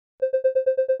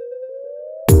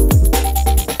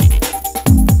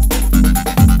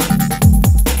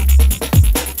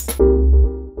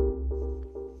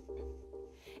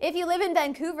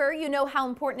Vancouver, you know how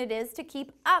important it is to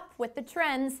keep up with the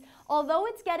trends. Although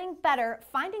it's getting better,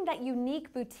 finding that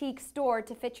unique boutique store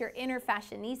to fit your inner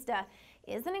fashionista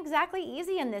isn't exactly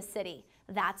easy in this city.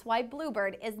 That's why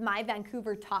Blubird is my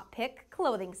Vancouver top pick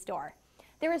clothing store.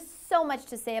 There is so much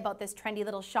to say about this trendy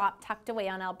little shop tucked away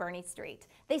on Alberni Street.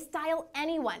 They style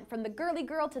anyone from the girly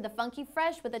girl to the funky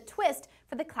fresh with a twist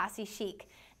for the classy chic.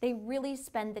 They really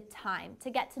spend the time to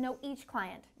get to know each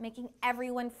client, making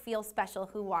everyone feel special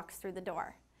who walks through the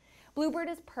door.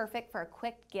 Blubird is perfect for a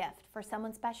quick gift for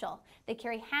someone special. They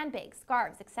carry handbags,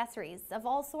 scarves, accessories of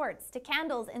all sorts, to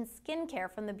candles and skincare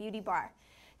from the beauty bar.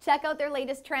 Check out their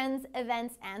latest trends,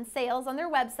 events, and sales on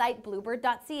their website,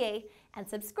 blubird.ca, and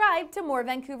subscribe to more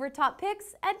Vancouver Top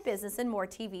Picks at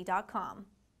businessandmoretv.com.